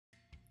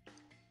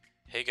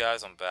Hey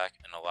guys, I'm back.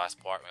 In the last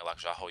part, we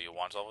unlocked Zhou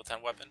Yuan's level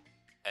 10 weapon.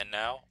 And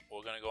now,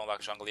 we're going to go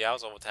unlock Zhang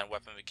Liao's level 10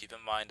 weapon, but keep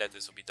in mind that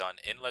this will be done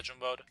in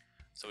Legend mode,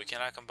 so we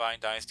cannot combine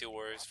Dynasty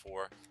Warriors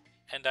 4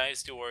 and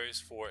Dynasty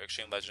Warriors 4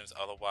 Extreme Legends,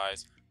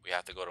 otherwise we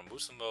have to go to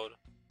Musa mode,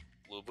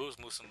 Lu Bu's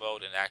Musa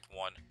mode in Act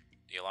 1,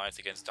 the Alliance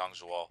against Dong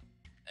Zhuo,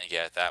 and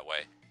get it that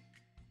way.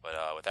 But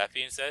with that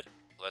being said,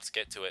 let's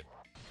get to it.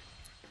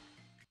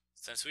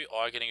 Since we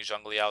are getting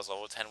Zhang Liao's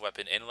level 10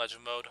 weapon in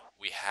Legend mode,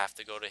 we have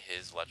to go to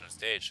his Legend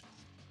stage.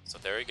 So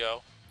there we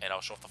go, and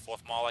I'll show off the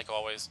 4th mall like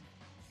always.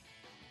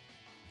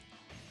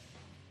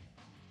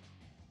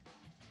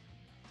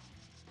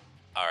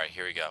 Alright,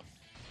 here we go.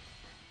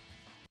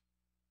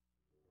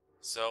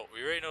 So,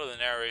 we already know the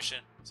narration,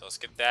 so I'll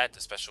skip that. The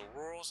special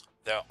rules,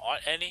 there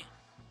aren't any.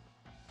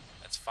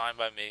 That's fine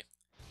by me.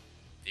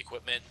 The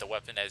equipment, the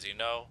weapon, as you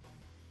know,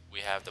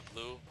 we have the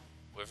blue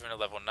Wyvern at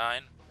level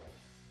 9.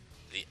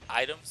 The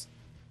items,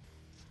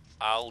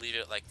 I'll leave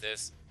it like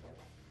this.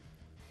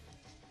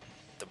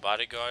 The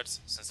bodyguards,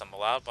 since I'm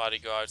allowed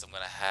bodyguards, I'm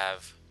going to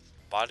have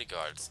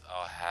bodyguards.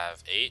 I'll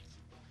have 8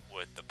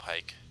 with the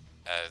pike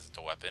as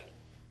the weapon,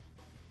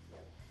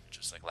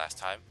 just like last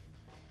time,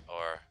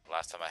 or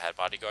last time I had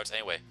bodyguards.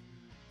 Anyway,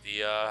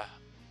 the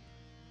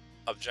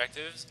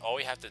objectives, all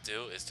we have to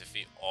do is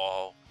defeat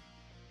all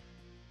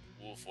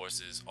Wu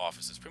Forces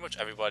officers, pretty much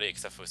everybody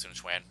except for Sun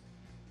Quan,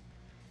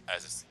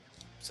 as it's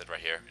said right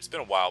here. It's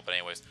been a while, but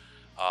anyways,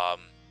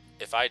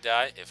 if I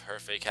die, if He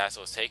Fei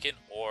Castle is taken,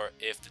 or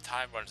if the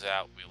time runs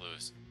out, we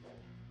lose.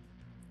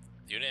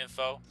 Unit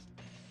info.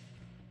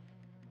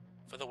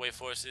 For the Wei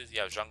Forces, you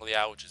have Zhang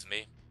Liao, which is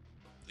me,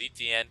 Li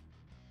Tian,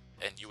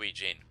 and Yue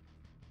Jin.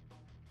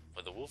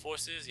 For the Wu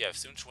Forces, you have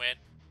Sun Quan,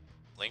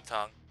 Ling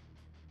Tong,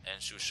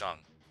 and Xu Sheng.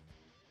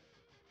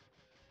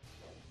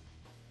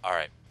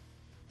 Alright,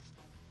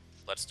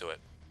 let's do it.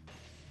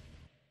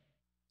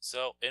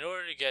 So, in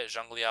order to get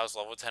Zhang Liao's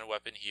level 10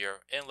 weapon here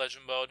in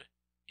Legend mode,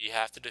 you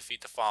have to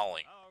defeat the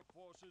following: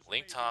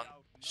 Ling Tong,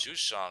 Xu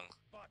Sheng,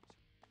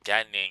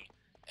 Ning,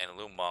 and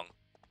Lu Meng,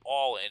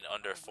 all in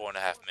under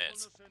 4.5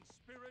 minutes.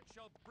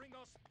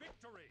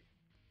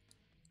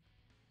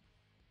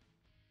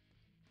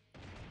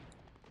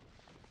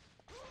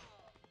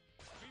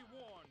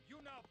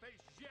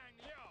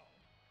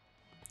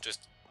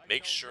 Just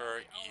make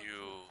sure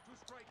you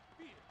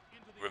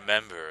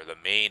remember the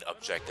main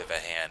objective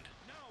at hand,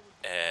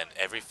 and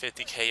every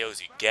 50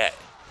 KOs you get,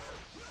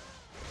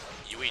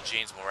 Yue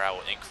Jin's morale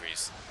will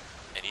increase,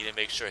 and you need to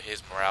make sure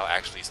his morale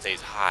actually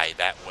stays high,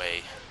 that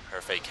way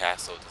He Fei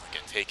Castle doesn't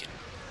get taken.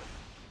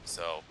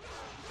 So,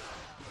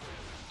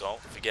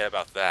 don't forget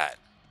about that.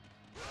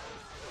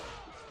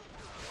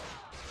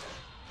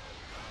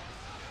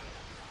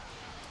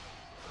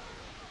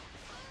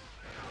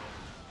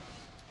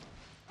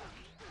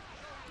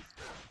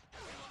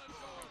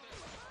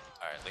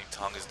 Alright, Ling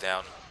Tong is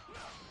down.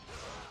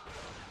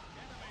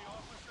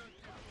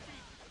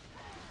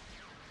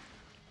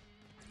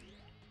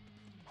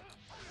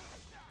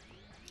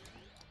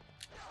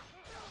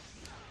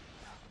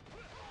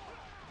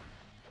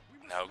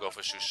 Now we'll go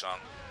for Xu Sheng.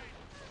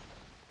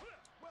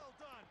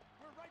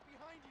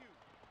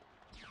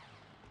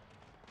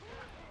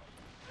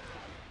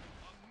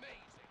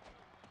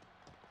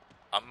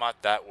 I'm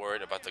not that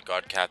worried about the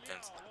guard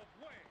captains.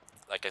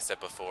 Like I said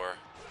before,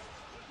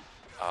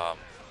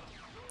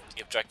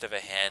 the objective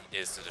at hand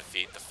is to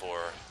defeat the 4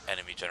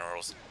 enemy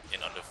generals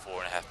in under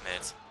 4.5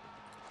 minutes.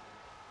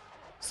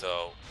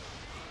 So,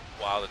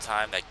 while the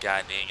time that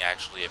Ning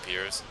actually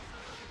appears,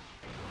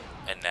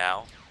 and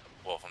now,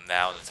 well, from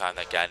now to the time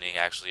that Ning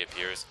actually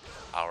appears,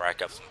 I'll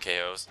rack up some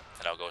KOs,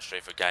 and I'll go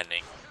straight for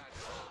Ning.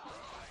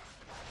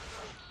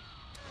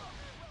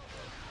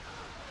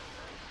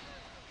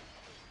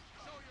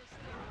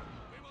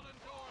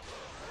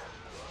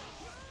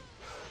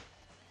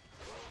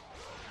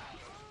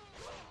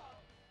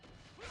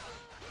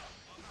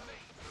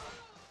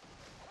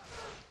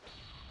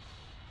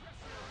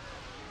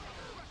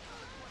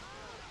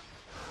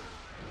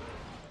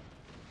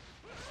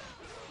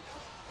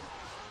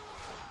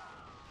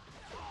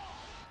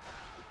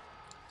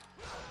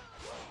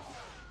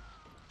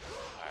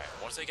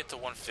 Once I get to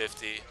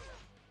 150,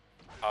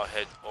 I'll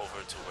head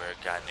over to where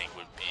Ning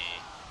would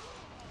be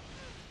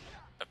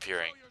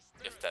appearing,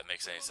 if that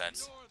makes any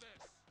sense.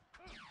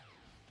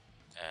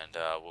 And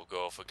we'll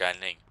go for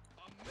Ning.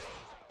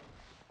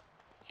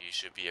 He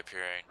should be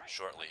appearing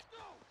shortly.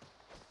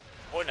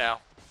 Or now.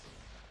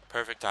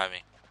 Perfect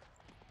timing.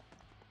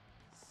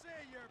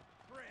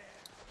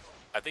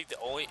 I think the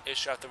only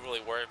issue I have to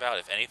really worry about,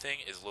 if anything,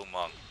 is Lu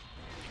Meng,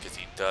 because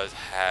he does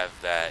have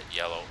that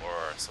yellow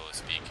aura, so to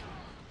speak,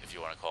 if you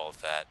want to call it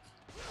that.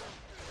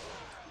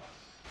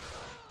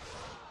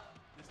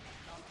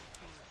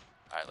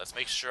 Alright, let's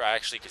make sure I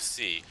actually can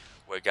see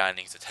where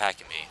Ning's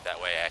attacking me,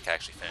 that way I can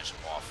actually finish him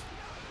off.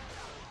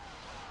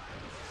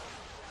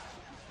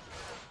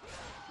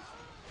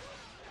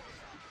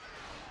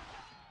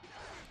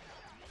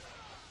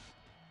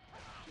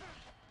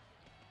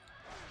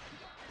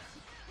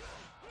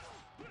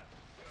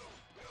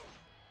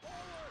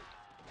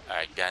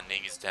 Alright,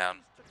 Ning is down.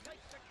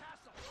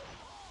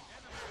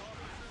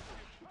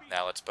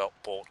 Now let's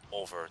bolt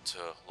over to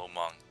Lu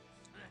Meng.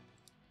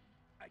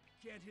 I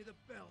can't hear the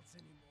bells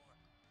anymore.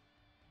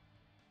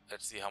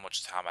 Let's see how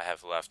much time I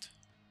have left.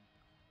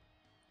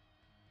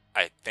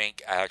 I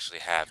think I actually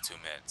have 2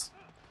 minutes.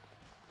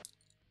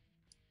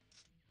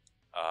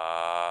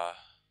 A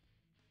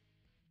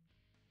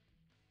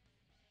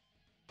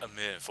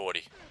minute and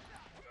 40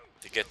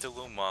 to get to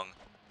Lu Meng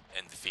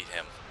and defeat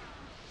him.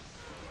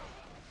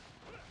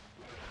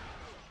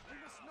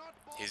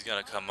 He's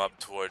gonna come up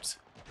towards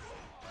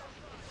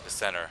the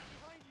center,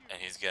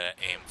 and he's gonna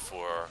aim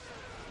for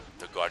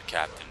the guard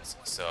captains.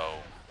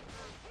 So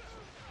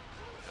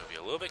he'll be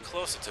a little bit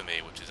closer to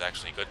me, which is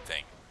actually a good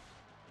thing.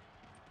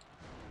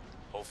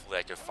 Hopefully,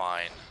 I can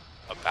find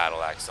a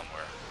battle axe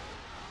somewhere.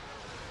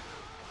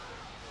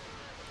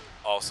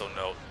 Also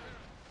note,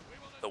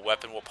 the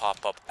weapon will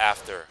pop up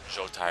after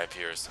Zhou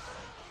appears.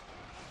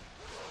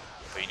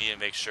 But you need to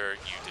make sure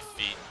you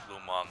defeat Lu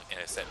Meng in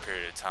a set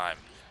period of time,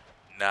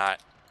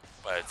 not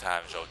by the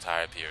time Zhou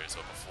appears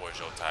or before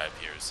Zhou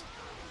appears.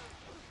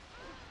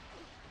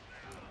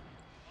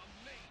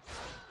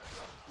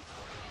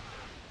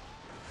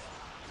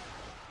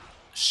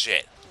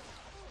 Shit.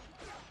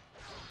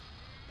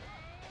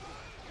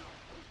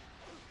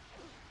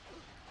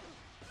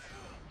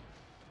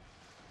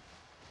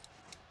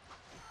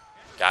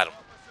 Got him.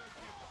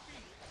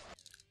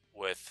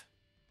 With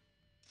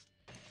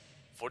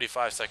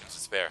 45 seconds to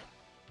spare.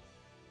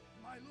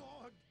 My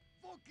lord,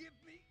 forgive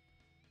me.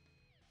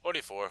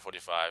 44,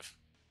 45.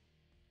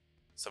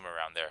 Somewhere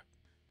around there.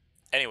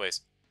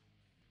 Anyways.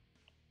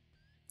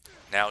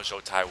 Now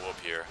Zhou will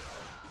appear.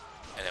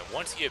 And then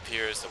once he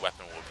appears, the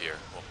weapon will appear.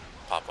 Will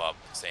pop up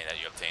saying that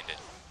you obtained it.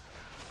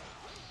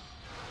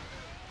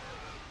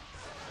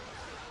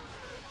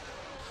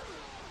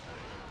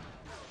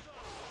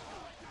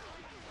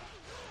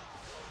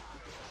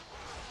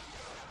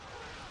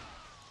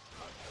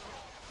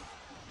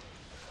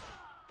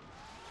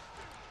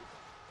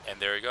 And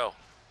there we go,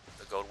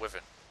 the gold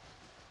Wyvern.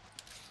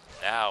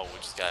 Now we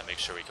just gotta make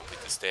sure we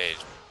complete the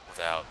stage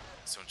without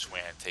Sun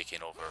Quan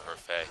taking over He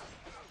Fei.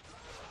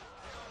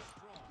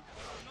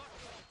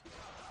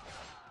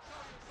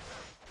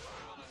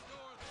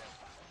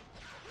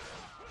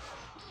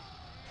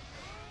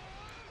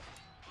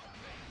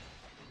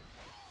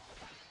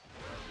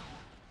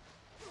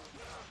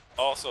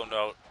 Also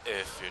note,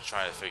 if you're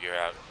trying to figure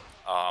out,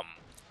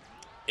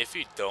 if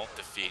you don't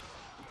defeat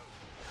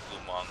Lu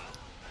Meng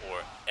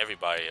or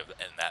everybody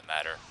in that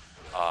matter,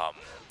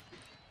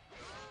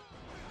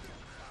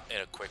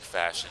 in a quick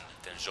fashion,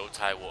 then Zhou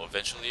will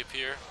eventually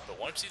appear. But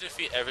once you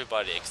defeat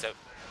everybody except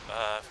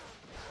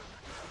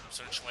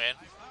Sun Quan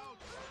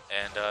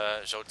and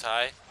Zhou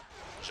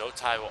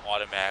will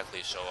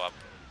automatically show up.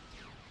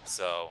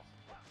 So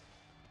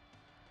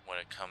when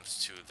it comes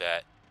to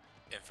that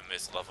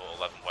infamous level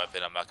 11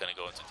 weapon, I'm not going to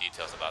go into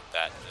details about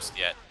that just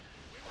yet,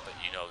 but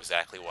you know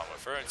exactly what I'm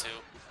referring to.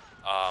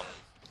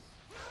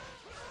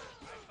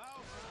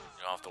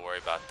 You don't have to worry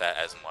about that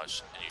as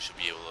much, and you should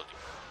be able to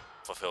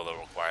fulfill the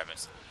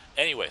requirements.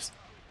 Anyways,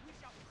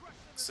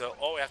 so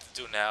all we have to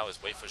do now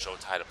is wait for Zhou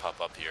to pop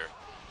up here,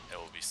 and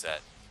we'll be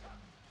set.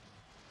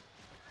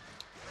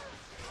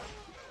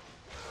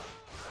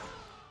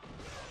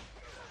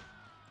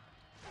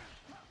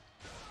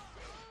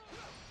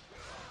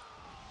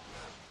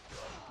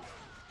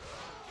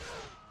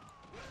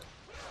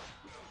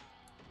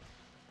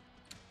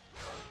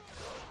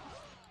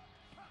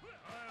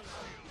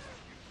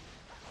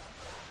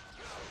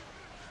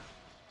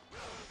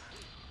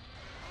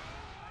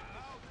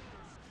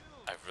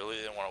 I really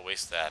didn't want to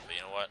waste that, but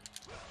you know what?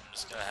 I'm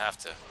just gonna have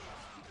to.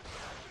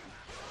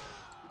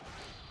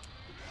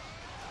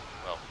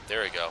 Well,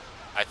 there we go.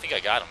 I think I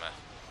got him, man.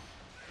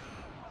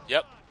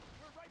 Yep. We're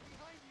right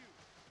behind you.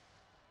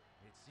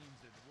 It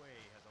seems that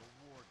Wei has a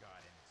war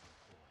god in its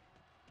employ.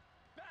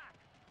 Back!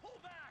 Pull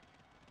back!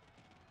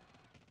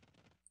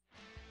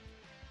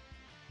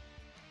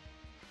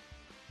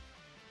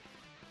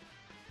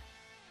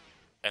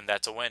 And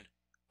that's a win.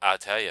 I'll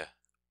tell you,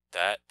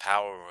 that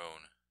power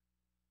rune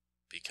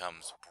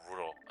becomes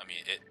brutal. I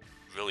mean, it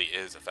really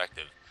is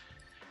effective.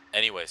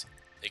 Anyways,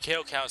 the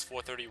KO count is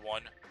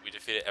 431. We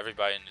defeated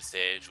everybody in the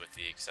stage with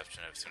the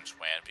exception of Sun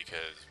Quan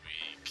because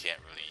we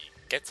can't really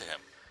get to him.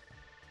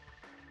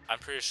 I'm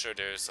pretty sure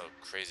there's a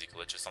crazy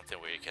glitch or something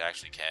where you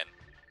actually can.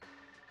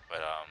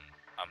 But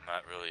I'm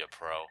not really a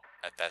pro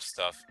at that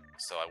stuff,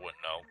 so I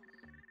wouldn't know.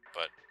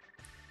 But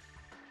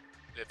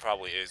there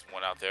probably is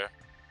one out there,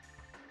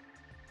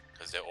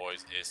 because there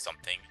always is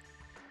something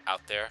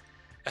out there.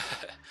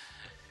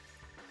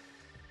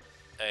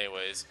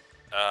 Anyways,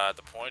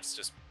 the points,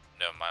 just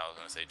never mind, I was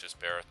going to say just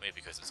bear with me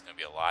because it's going to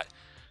be a lot.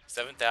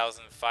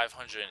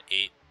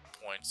 7,508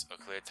 points. A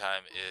clear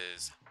time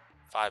is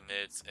 5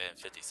 minutes and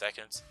 50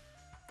 seconds.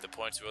 The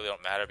points really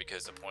don't matter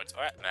because the points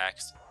are at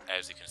max,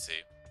 as you can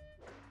see.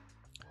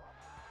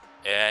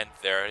 And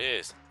there it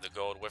is, the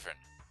gold Wyvern,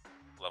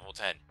 level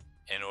 10.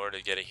 In order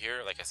to get it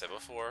here, like I said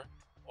before,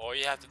 all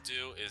you have to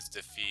do is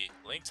defeat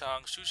Ling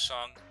Tong, Xu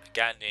Sheng,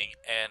 Ning,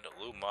 and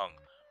Lu Meng,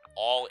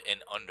 all in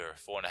under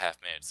 4.5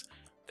 minutes.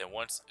 Then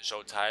once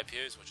Zhou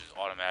appears, which is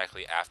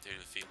automatically after you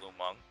defeat Lu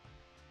Meng,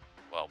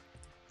 well,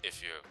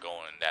 if you're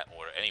going in that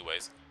order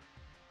anyways,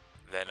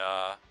 then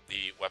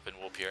the weapon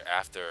will appear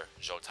after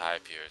Zhou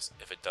appears.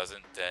 If it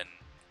doesn't, then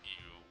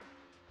you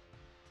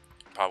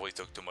probably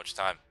took too much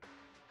time,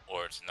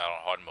 or it's not on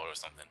hard mode or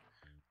something,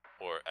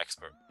 or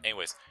expert.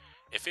 Anyways,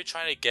 if you're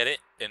trying to get it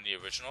in the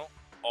original,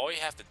 all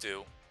you have to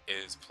do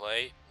is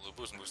play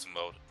Lubu's Musa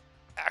mode,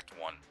 Act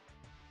 1,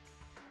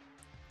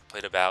 play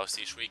the Battle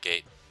Siege Shui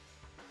Gate,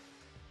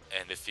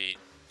 and defeat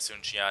Sun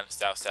Qian,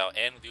 Xiao Xiao,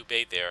 and Liu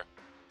Bei there.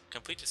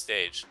 Complete the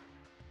stage.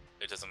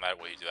 It doesn't matter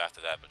what you do after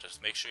that, but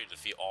just make sure you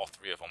defeat all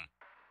 3 of them.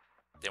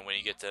 Then when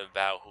you get to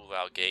Bao Hu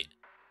Lao Gate,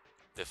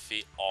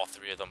 defeat all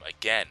 3 of them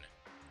again,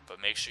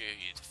 but make sure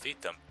you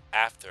defeat them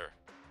after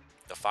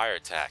the fire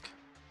attack.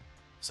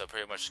 So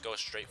pretty much go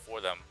straight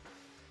for them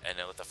and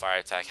then let the fire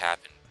attack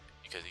happen,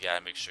 because you gotta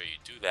make sure you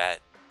do that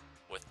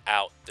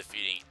without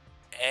defeating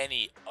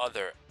any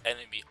other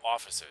enemy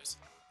officers,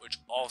 which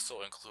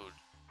also include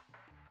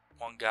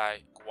Huang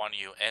Gai, Guan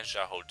Yu, and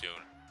Xiahou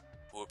Dun,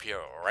 who appear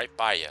right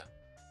by you.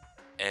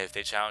 And if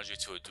they challenge you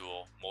to a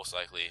duel, most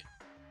likely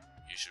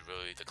you should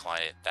really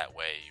decline it. That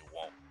way you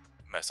won't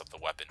mess up the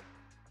weapon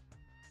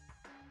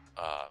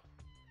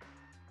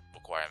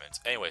requirements.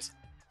 Anyways,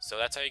 so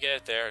that's how you get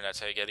it there, and that's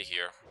how you get it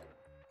here.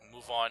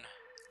 Move on.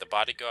 The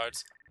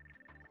bodyguards,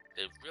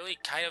 they really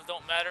kind of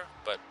don't matter,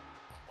 but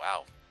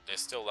wow, they're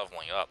still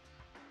leveling up.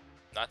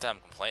 Not that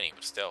I'm complaining,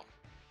 but still.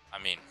 I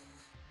mean,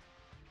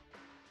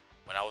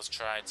 when I was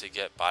trying to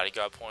get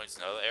bodyguard points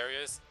in other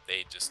areas,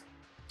 they just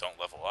don't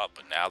level up,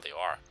 but now they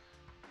are.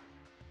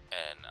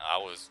 And I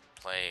was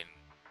playing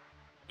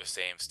the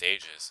same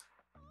stages,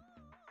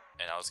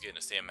 and I was getting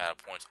the same amount of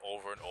points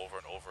over and over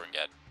and over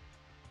again,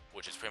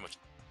 which is pretty much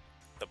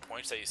the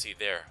points that you see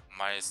there,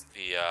 minus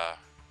the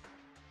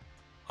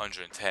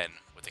 110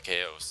 with the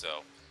KO.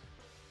 So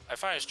I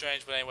find it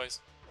strange, but anyways,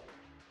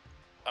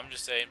 I'm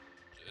just saying,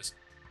 just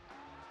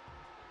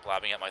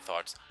blabbing out my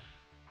thoughts.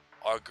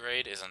 Our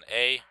grade is an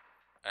A,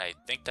 and I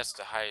think that's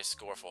the highest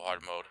score for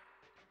hard mode.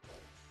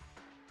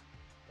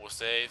 We'll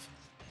save,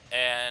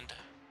 and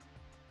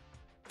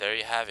there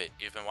you have it.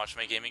 You've been watching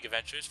my gaming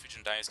adventures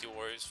featuring Dynasty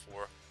Warriors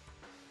for,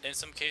 in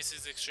some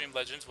cases, Xtreme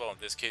Legends. Well, in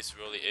this case, it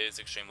really is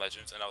Xtreme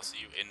Legends, and I'll see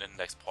you in the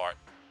next part,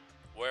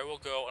 where we'll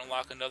go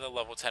unlock another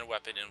level 10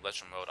 weapon in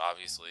Legend mode,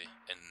 obviously,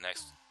 in the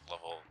next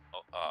level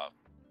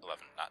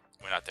 11.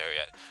 We're not there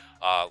yet.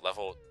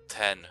 Level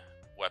 10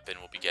 weapon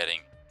we'll be getting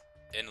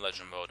in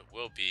Legend mode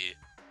will be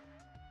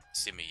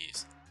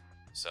Simi's.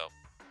 So,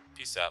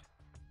 peace out.